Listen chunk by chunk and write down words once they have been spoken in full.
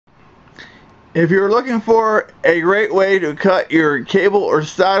If you're looking for a great way to cut your cable or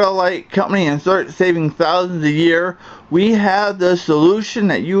satellite company and start saving thousands a year, we have the solution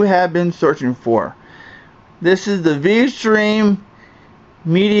that you have been searching for. This is the VStream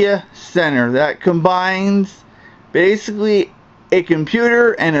Media Center that combines basically a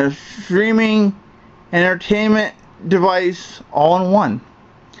computer and a streaming entertainment device all in one.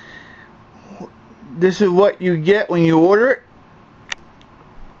 This is what you get when you order it.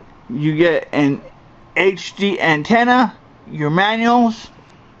 You get an HD antenna, your manuals,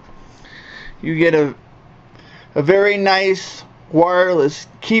 you get a very nice wireless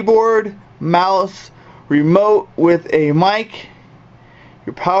keyboard, mouse, remote with a mic,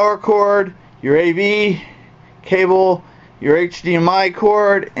 your power cord, your AV cable, your HDMI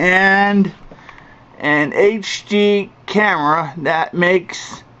cord, and an HD camera that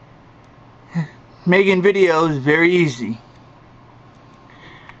makes making videos very easy.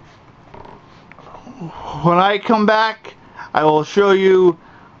 When I come back, I will show you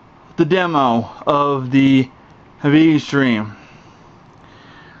the demo of the VStream.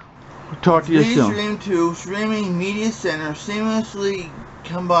 Talk to you soon. VStream 2 Streaming Media Center seamlessly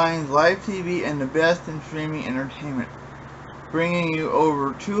combines live TV and the best in streaming entertainment, bringing you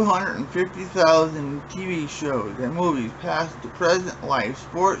over 250,000 TV shows and movies, past to present, live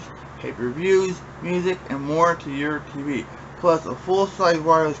sports, pay-per-views, music, and more to your TV, plus a full-size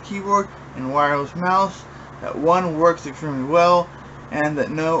wireless keyboard and wireless mouse that one works extremely well and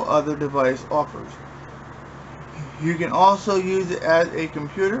that no other device offers. You can also use it as a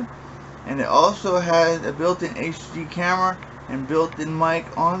computer, and it also has a built-in HD camera and built-in mic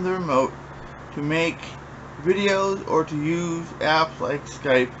on the remote to make videos or to use apps like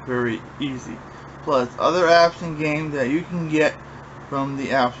Skype very easy, plus other apps and games that you can get from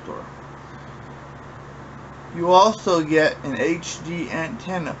the App Store. You also get an HD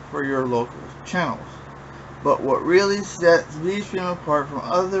antenna for your local channels. But what really sets VStream apart from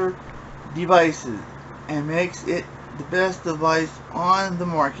other devices and makes it the best device on the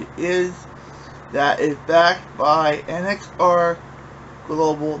market is that it's backed by NXR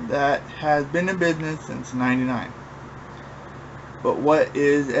Global that has been in business since '99. But what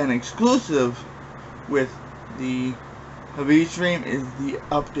is an exclusive with the VStream is the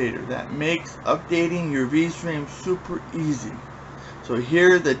updater that makes updating your VStream super easy. So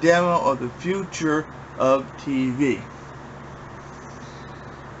here's the demo of the future of TV.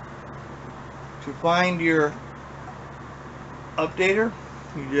 To find your updater,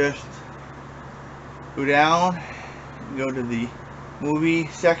 you just go down and go to the movie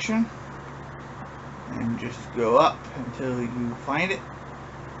section and just go up until you find it,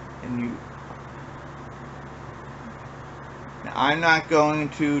 and you now, I'm not going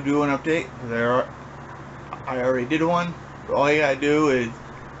to do an update because I already did one. But all you gotta do is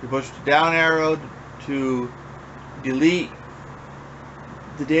you push the down arrow to delete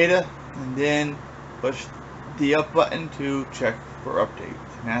the data, and then push the up button to check for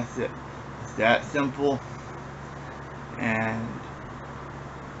updates, and that's it. It's that simple. And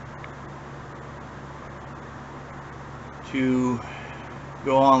to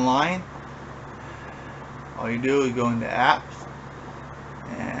go online, all you do is go into apps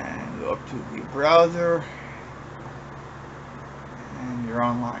and go up to the browser and you're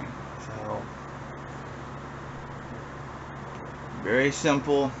online. So very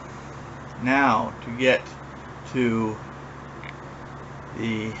simple. Now to get to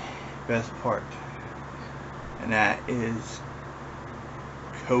the best part, and that is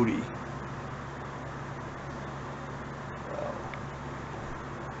Cody. So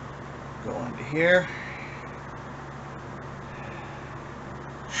go into here.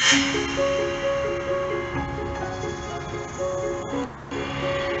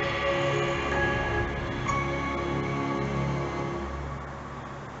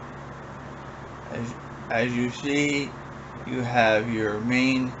 As you see, you have your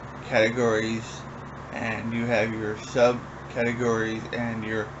main categories and you have your subcategories and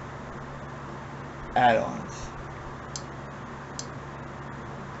your add-ons.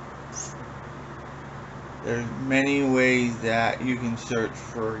 There's many ways that you can search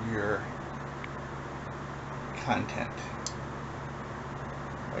for your content,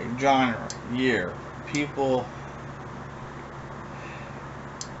 like genre, year, people,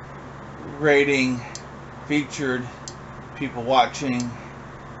 rating, featured, people watching,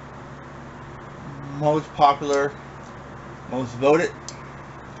 most popular, most voted,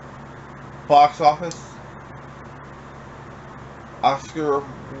 box office, Oscar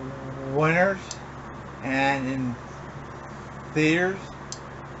winners, and in theaters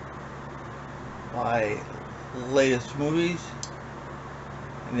by latest movies,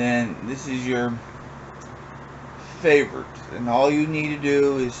 And then this is your favorites, and all you need to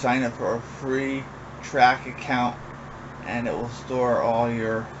do is sign up for a free track account, and it will store all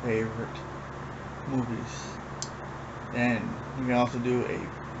your favorite movies. Then you can also do a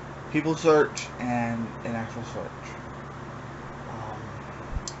people search and an actual search.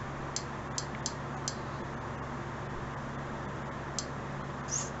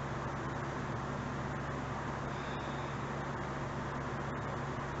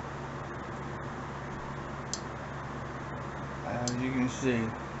 As you can see,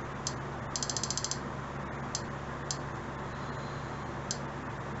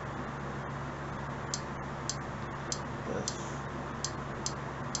 there's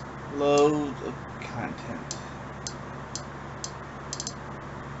loads of content.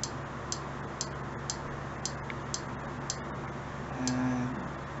 And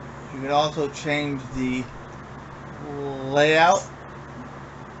you can also change the layout.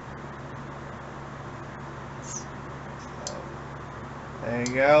 There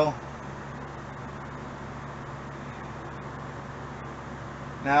you go.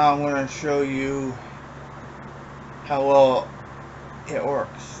 Now I'm going to show you how well it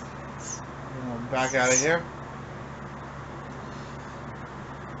works. Back out of here.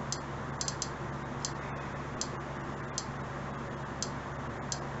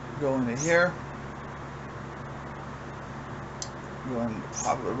 Go into here. Go into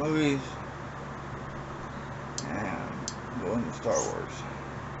popular movies. And go into Star Wars.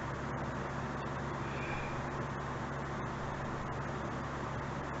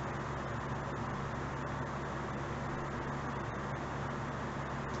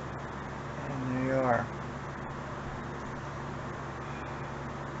 And there you are.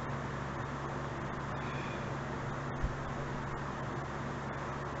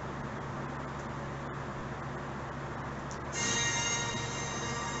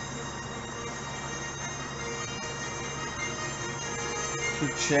 To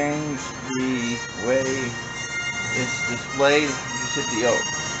change the way it's displayed, just hit the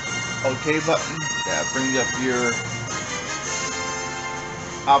OK button. That brings up your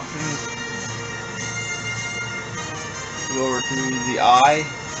options. Go over to the eye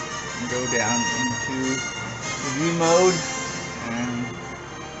and go down into review mode, and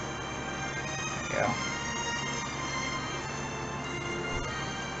yeah.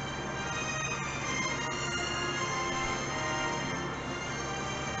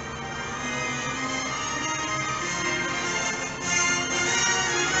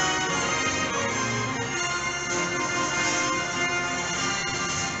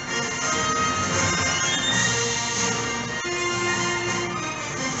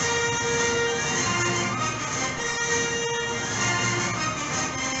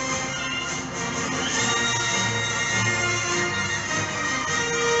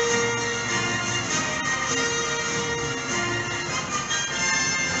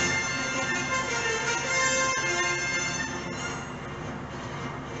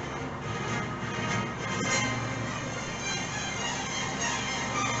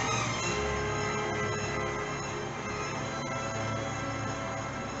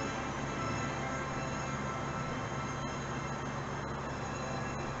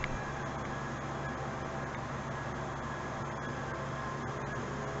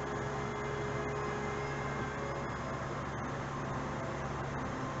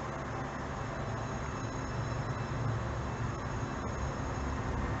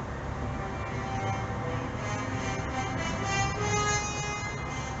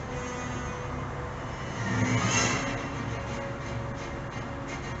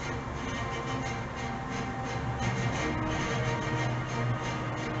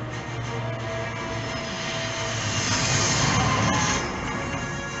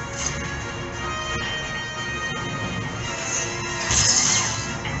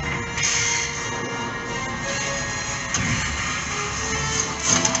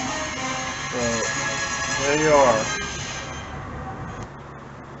 There you are.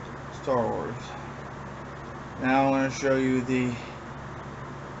 Star Wars. Now I'm going to show you the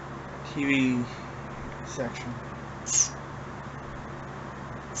TV section.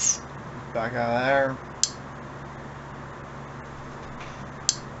 Back out of there.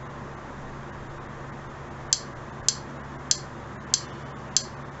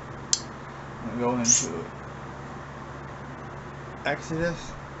 I'm going to go into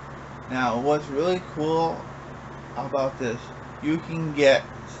Exodus. Now, what's really cool about this, you can get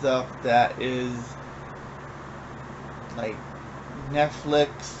stuff that is like Netflix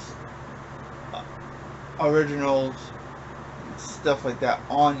originals, stuff like that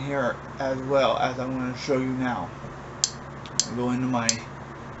on here as well, as I'm going to show you now. I'll go into my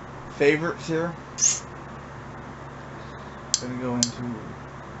favorites here. Gonna go into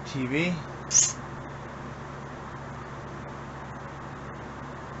TV.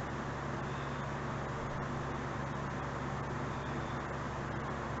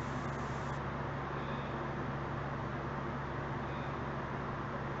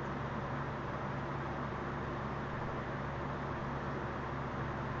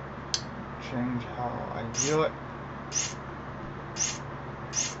 Change how I view it.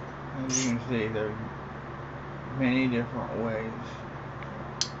 As you can see, there are many different ways.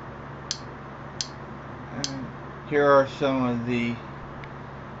 And here are some of the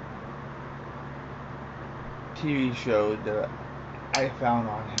TV shows that I found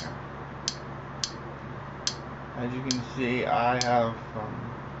on here. As you can see, I have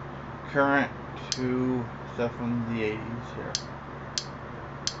from current to stuff from the 80s here.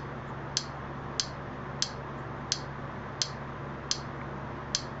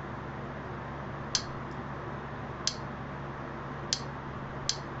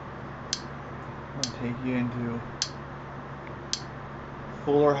 I'll take you into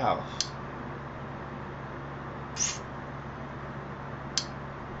Fuller House.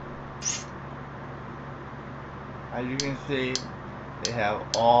 As you can see, they have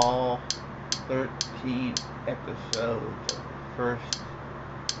all 13 episodes of the first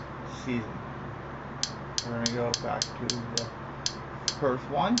season. We're going to go back to the first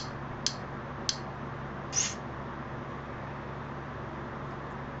one.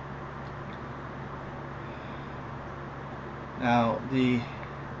 Now, the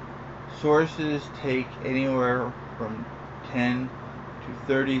sources take anywhere from 10 to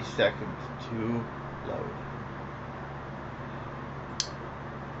 30 seconds to load.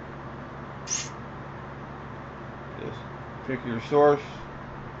 Just pick your source.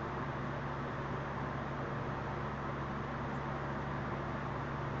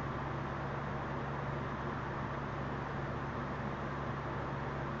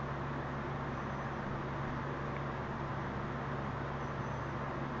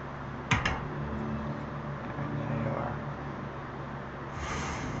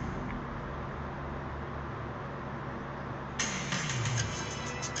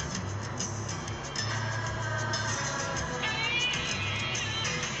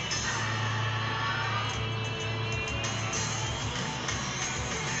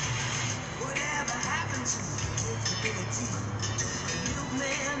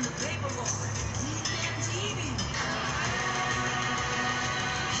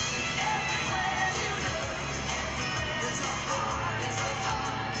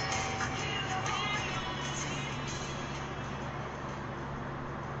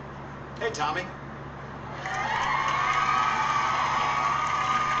 Hey, Tommy.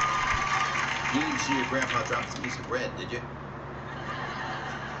 You didn't see your grandpa drop this piece of bread, did you?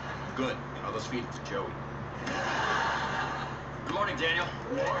 Good. I'll just feed it to Joey. Good morning, Daniel.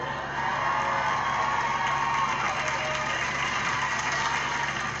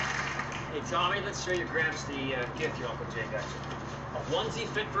 Hey, Tommy, let's show your gramps the gift your Uncle Jay got you. A onesie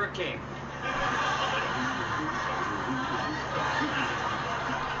fit for a king.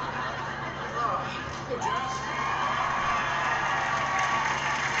 Hey, Josh.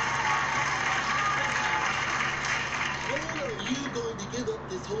 When are you going to give up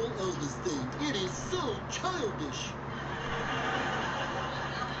this whole Elvis thing? It is so childish.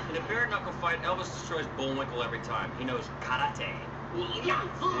 In a bare knuckle fight, Elvis destroys Bullwinkle every time. He knows karate. Thank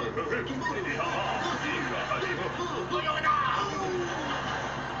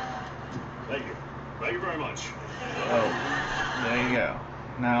you. Thank you very much. Oh, there you go.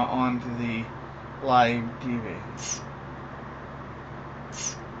 Now on to the live TV.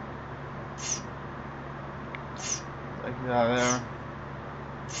 Like that there.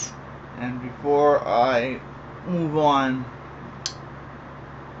 And before I move on,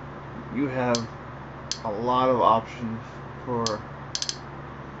 you have a lot of options for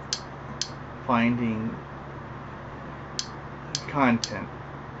finding content.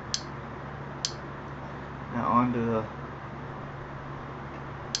 Now on to the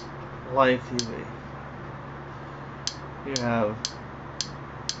live TV. You have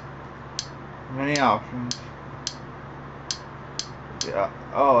many options. Yeah.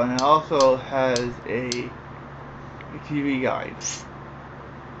 Oh, and it also has a TV guide.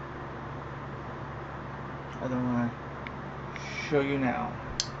 I don't want to show you now.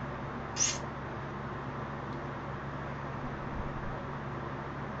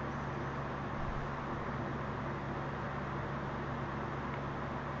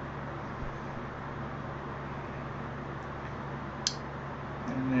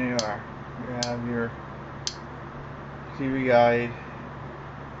 And there you are. You have your TV guide.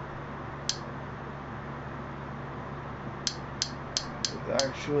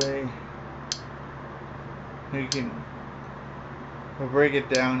 actually, you can break it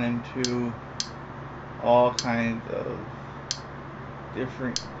down into all kinds of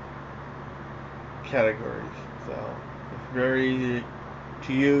different categories. So it's very easy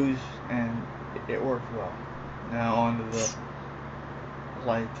to use and it works well. Now onto the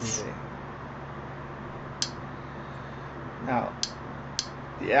live TV. Now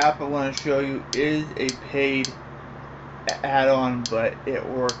the app I want to show you is a paid add-on, but it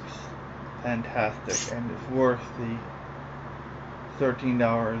works fantastic and it's worth the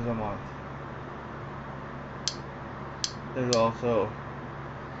 $13 a month. There's also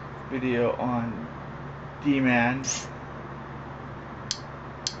video on demand.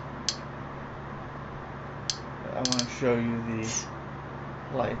 I want to show you the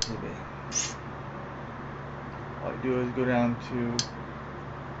live TV. All I do is go down to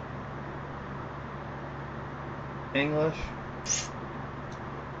English.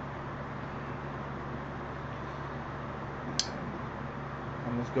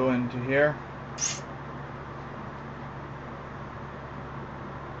 And let's go into here.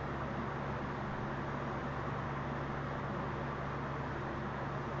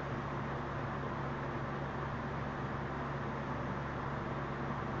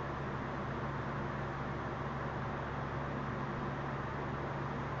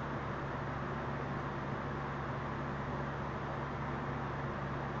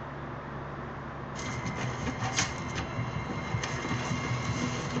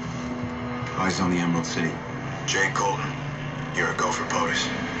 Eyes on the Emerald City. Jay Colton, you're a go for POTUS.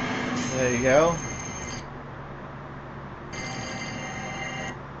 There you go.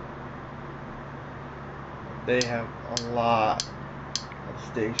 They have a lot of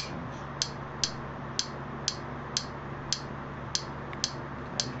stations.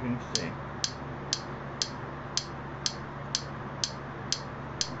 As you can see.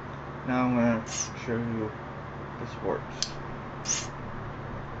 Now I'm going to show you the sports.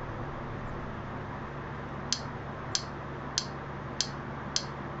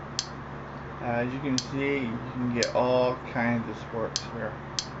 As you can see, you can get all kinds of sports here.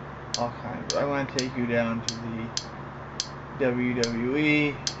 All kinds. I want to take you down to the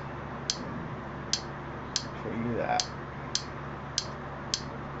WWE and show you that.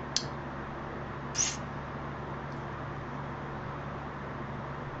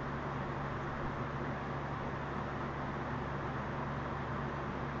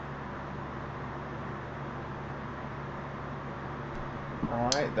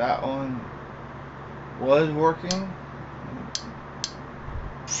 Alright, that one was working.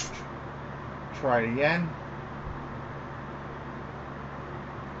 Try it again.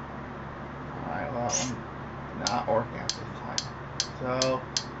 Alright, well, that one's not working at this time. So,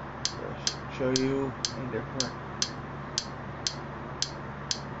 let's show you a different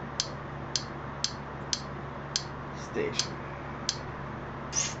station.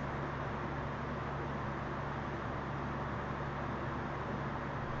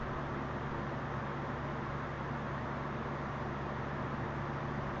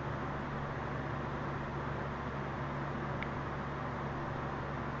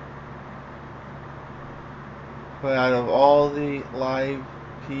 But out of all the live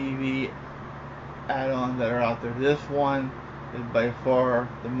TV add-ons that are out there, this one is by far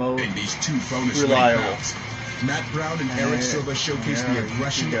the most In these two bonus reliable. rounds, Matt Brown and Eric Silva showcase the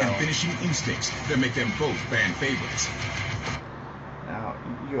aggression and finishing instincts that make them both fan favorites. Now,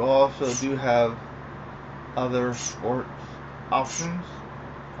 you also do have other sports options.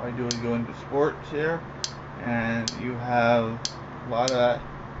 All I do is go into sports here, and you have a lot of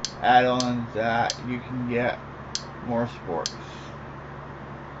add-ons that you can get more sports,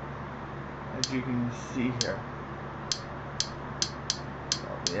 as you can see here.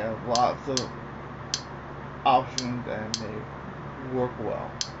 So we have lots of options and they work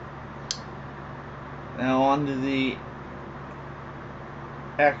well. Now on to the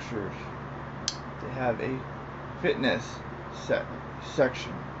extras. They have a fitness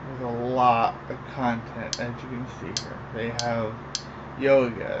section with a lot of content, as you can see here. They have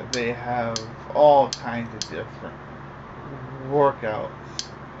yoga, they have all kinds of different workouts.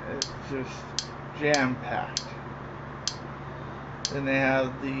 It's just jam-packed. Then they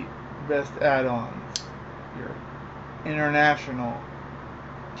have the best add-ons, your international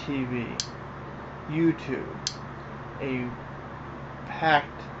TV, YouTube, a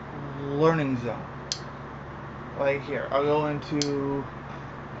packed learning zone. Right here, I'll go into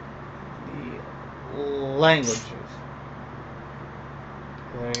the languages.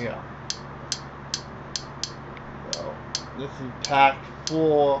 There you go. So this is packed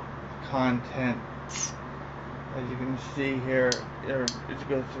full content As you can see here, it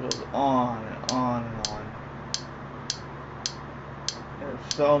goes on and on and on.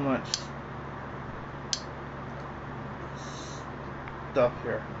 There's so much stuff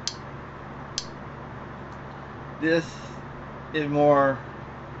here. This is more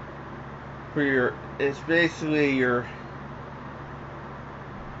for your, it's basically your,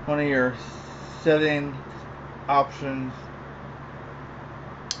 one of your setting options.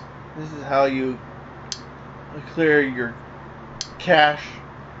 This is how you clear your cache.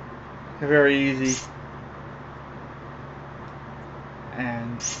 Very easy.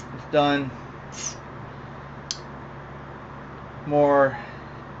 And it's done. More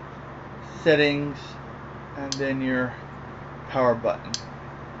settings, and then your power button.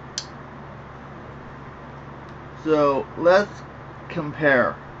 So let's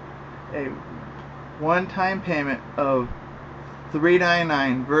compare a one-time payment of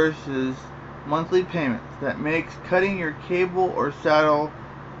 $3.99 versus monthly payments that makes cutting your cable or satellite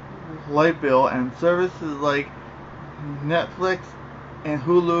bill and services like Netflix and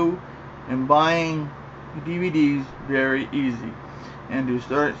Hulu and buying DVDs very easy, and to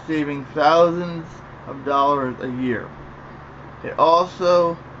start saving thousands of dollars a year. It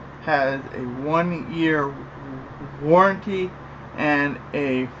also has a 1-year warranty and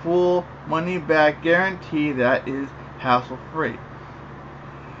a full money-back guarantee that is hassle-free.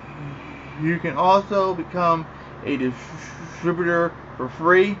 You can also become a distributor for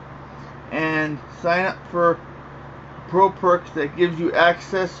free and sign up for Pro Perks that gives you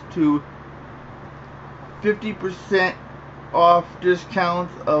access to 50% off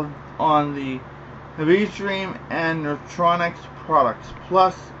discounts on the VStream and Neutronics products,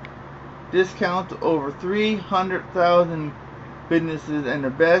 plus discounts over 300,000 businesses and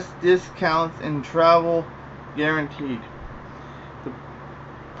the best discounts in travel guaranteed. The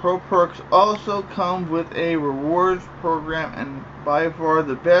Pro Perks also come with a rewards program and by far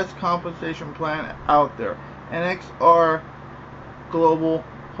the best compensation plan out there. NXR Global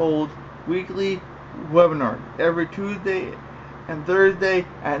holds weekly webinars every Tuesday and Thursday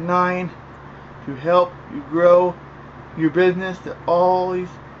at 9 to help you grow your business that always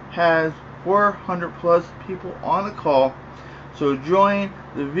has 400 plus people on the call. So join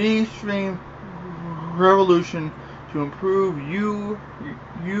the VStream revolution to improve you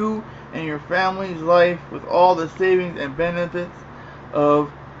and your family's life with all the savings and benefits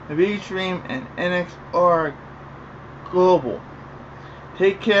of VStream and NXR Global.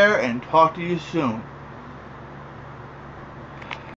 Take care and talk to you soon.